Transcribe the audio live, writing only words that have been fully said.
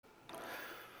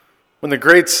When the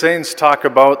great saints talk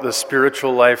about the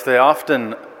spiritual life, they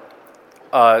often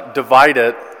divide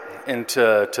it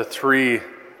into three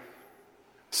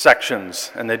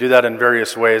sections, and they do that in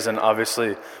various ways, and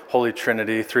obviously Holy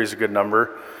Trinity, 3 is a good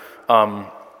number.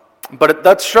 But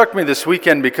that struck me this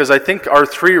weekend because I think our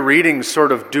three readings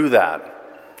sort of do that.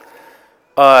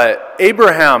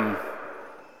 Abraham,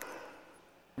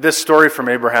 this story from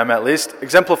Abraham at least,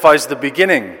 exemplifies the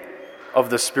beginning of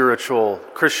the spiritual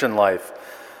Christian life.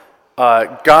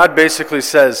 God basically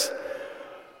says,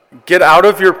 get out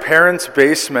of your parents'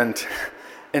 basement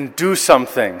and do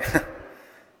something.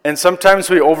 And sometimes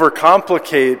we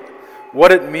overcomplicate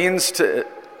what it means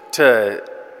to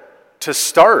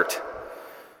start.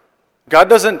 God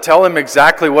doesn't tell him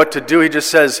exactly what to do. He just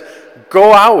says,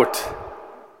 go out.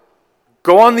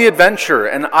 Go on the adventure,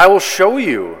 and I will show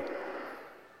you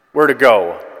where to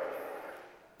go.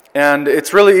 And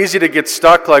it's really easy to get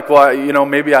stuck like, well,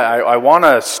 maybe I want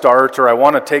to start or I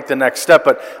want to take the next step,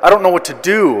 but I don't know what to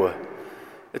do.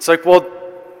 It's like, well,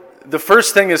 the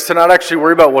first thing is to not actually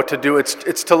worry about what to do. It's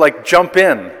to jump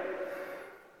in.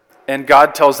 And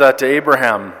God tells that to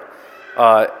Abraham,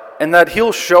 and that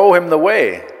he'll show him the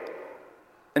way.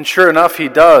 And sure enough, he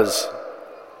does.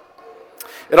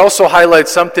 It also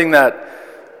highlights something that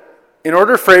in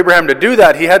order for Abraham to do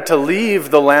that, he had to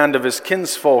leave the land of his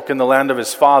kinsfolk and the land of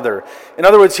his father. In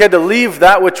other words, he had to leave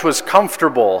that which was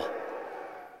comfortable.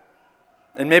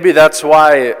 And maybe that's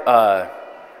why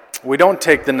we don't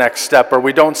take the next step or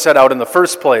we don't set out in the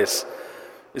first place,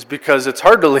 is because it's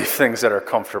hard to leave things that are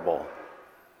comfortable.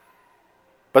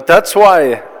 But that's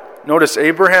why, notice,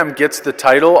 Abraham gets the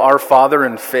title, Our Father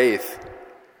in Faith.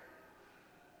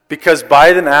 Because by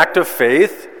an act of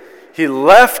faith, he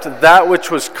left that which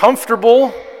was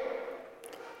comfortable,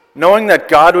 knowing that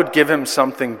God would give him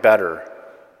something better.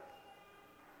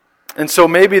 And so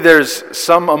maybe there's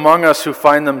some among us who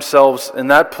find themselves in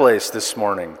that place this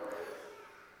morning.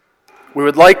 We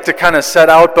would like to kind of set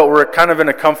out, but we're kind of in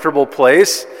a comfortable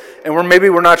place, and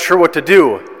we're not sure what to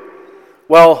do.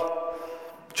 Well,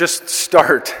 just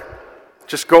start.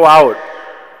 Just go out,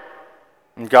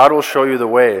 and God will show you the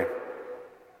way.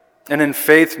 And in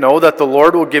faith, know that the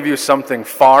Lord will give you something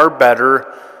far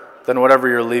better than whatever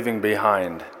you're leaving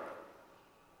behind.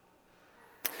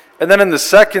 And then in the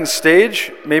second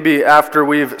stage, maybe after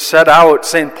we've set out,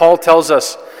 St. Paul tells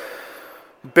us,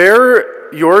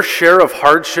 bear your share of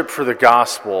hardship for the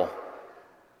gospel.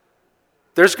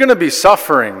 There's going to be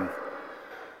suffering.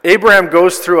 Abraham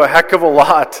goes through a heck of a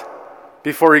lot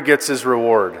before he gets his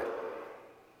reward.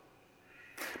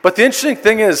 But the interesting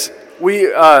thing is, we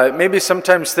maybe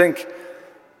sometimes think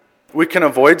we can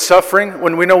avoid suffering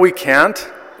when we know we can't.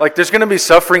 Like, there's going to be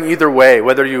suffering either way,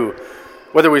 whether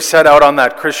we set out on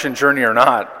that Christian journey or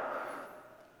not.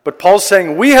 But Paul's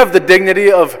saying we have the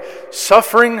dignity of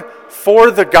suffering for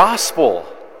the gospel,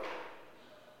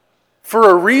 for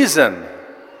a reason,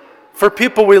 for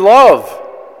people we love.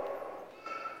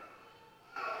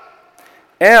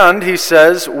 And he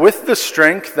says, with the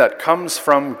strength that comes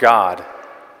from God.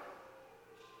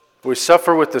 We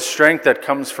suffer with the strength that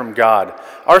comes from God.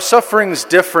 Our suffering's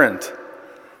different.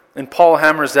 And Paul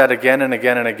hammers that again and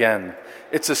again and again.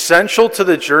 It's essential to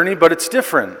the journey, but it's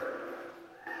different.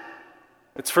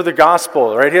 It's for the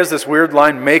gospel, right? He has this weird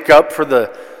line, make up for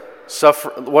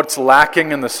what's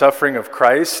lacking in the suffering of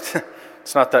Christ.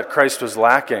 It's not that Christ was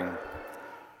lacking.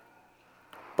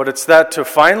 But it's that to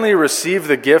finally receive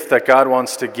the gift that God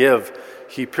wants to give,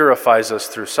 he purifies us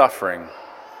through suffering.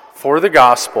 For the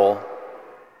gospel,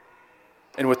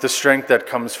 and with the strength that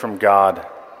comes from God.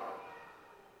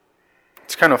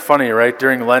 It's kind of funny, right?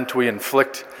 During Lent, we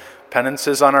inflict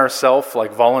penances on ourselves,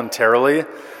 voluntarily.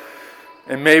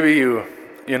 And maybe you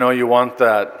want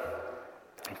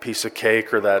that piece of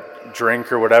cake or that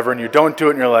drink or whatever, and you don't do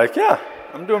it, and you're like, yeah,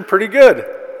 I'm doing pretty good.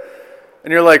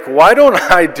 And you're like, why don't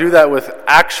I do that with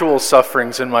actual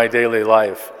sufferings in my daily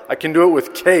life? I can do it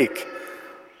with cake,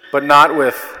 but not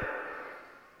with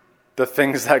the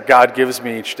things that God gives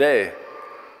me each day.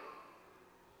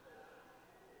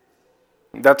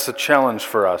 That's a challenge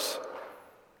for us.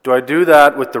 Do I do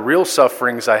that with the real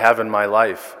sufferings I have in my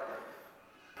life?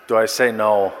 Do I say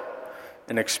no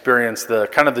and experience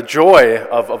the joy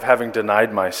of having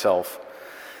denied myself?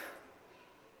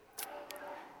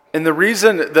 And the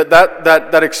reason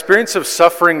that experience of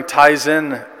suffering ties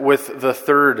in with the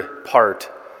third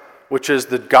part, which is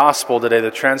the gospel today,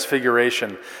 the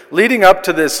transfiguration. Leading up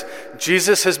to this,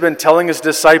 Jesus has been telling his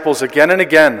disciples again and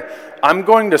again, I'm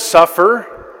going to suffer.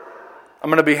 I'm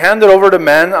going to be handed over to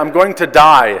men. I'm going to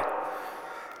die.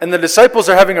 And the disciples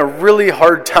are having a really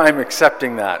hard time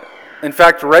accepting that. In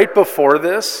fact, right before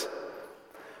this,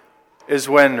 is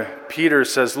when Peter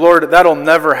says, "Lord, that'll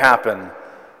never happen."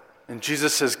 And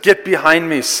Jesus says, "Get behind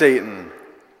me, Satan."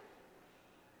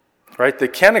 Right? They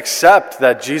can't accept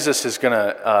that Jesus is going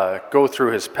to go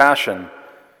through his passion.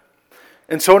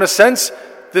 And so in a sense,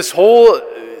 this whole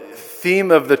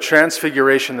theme of the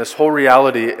transfiguration, this whole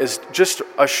reality, is just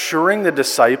assuring the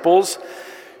disciples,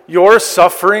 your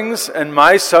sufferings and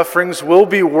my sufferings will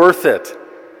be worth it.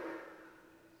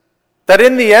 That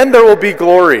in the end there will be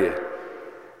glory.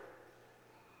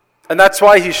 And that's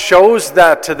why he shows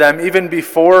that to them even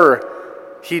before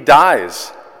he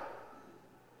dies.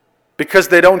 Because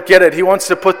they don't get it. He wants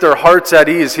to put their hearts at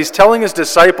ease. He's telling his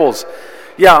disciples,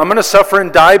 yeah, I'm going to suffer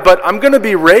and die, but I'm going to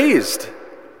be raised.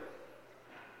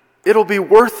 It'll be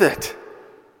worth it.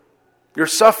 Your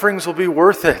sufferings will be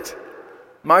worth it.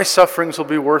 My sufferings will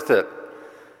be worth it.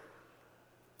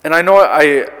 And I know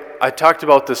I talked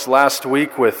about this last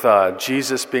week with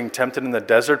Jesus being tempted in the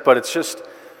desert, but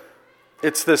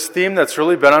it's this theme that's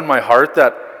really been on my heart,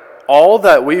 that all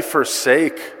that we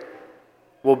forsake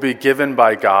will be given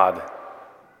by God.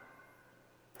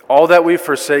 All that we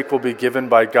forsake will be given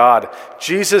by God.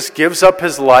 Jesus gives up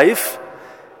his life,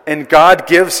 and God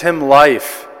gives him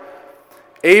life.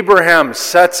 Abraham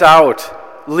sets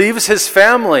out, leaves his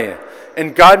family,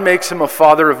 and God makes him a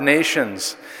father of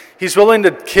nations. He's willing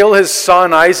to kill his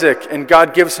son Isaac, and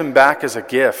God gives him back as a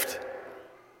gift.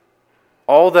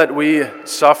 All that we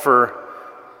suffer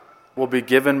will be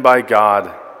given by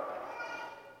God.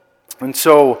 And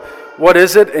so, what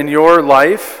is it in your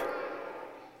life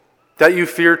that you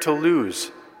fear to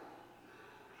lose?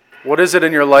 What is it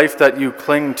in your life that you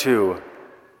cling to?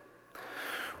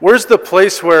 Where's the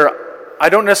place where I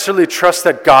don't necessarily trust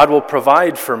that God will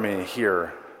provide for me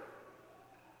here?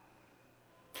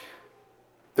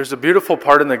 There's a beautiful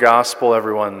part in the gospel,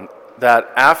 everyone,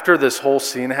 that after this whole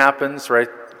scene happens, right?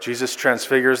 Jesus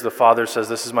transfigures, the Father says,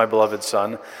 "This is my beloved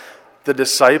Son." The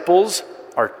disciples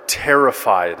are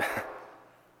terrified.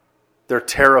 They're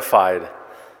terrified.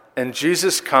 And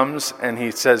Jesus comes and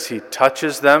he says, he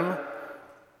touches them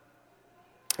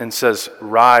and says,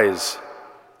 "Rise,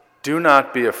 do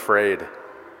not be afraid."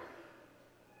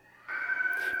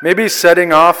 Maybe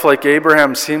setting off like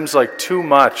Abraham seems like too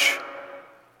much.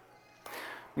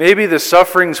 Maybe the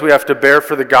sufferings we have to bear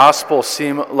for the gospel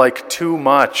seem like too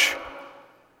much.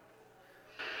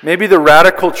 Maybe the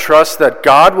radical trust that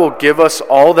God will give us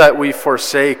all that we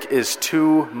forsake is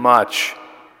too much.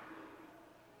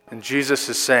 And Jesus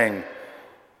is saying,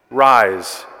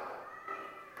 "Rise,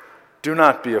 do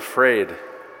not be afraid."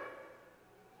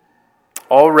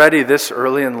 Already this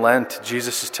early in Lent,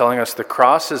 Jesus is telling us the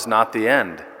cross is not the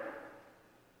end.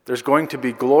 There's going to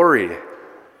be glory.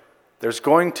 There's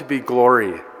going to be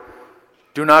glory.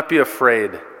 Do not be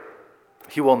afraid.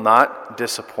 He will not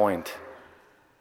disappoint.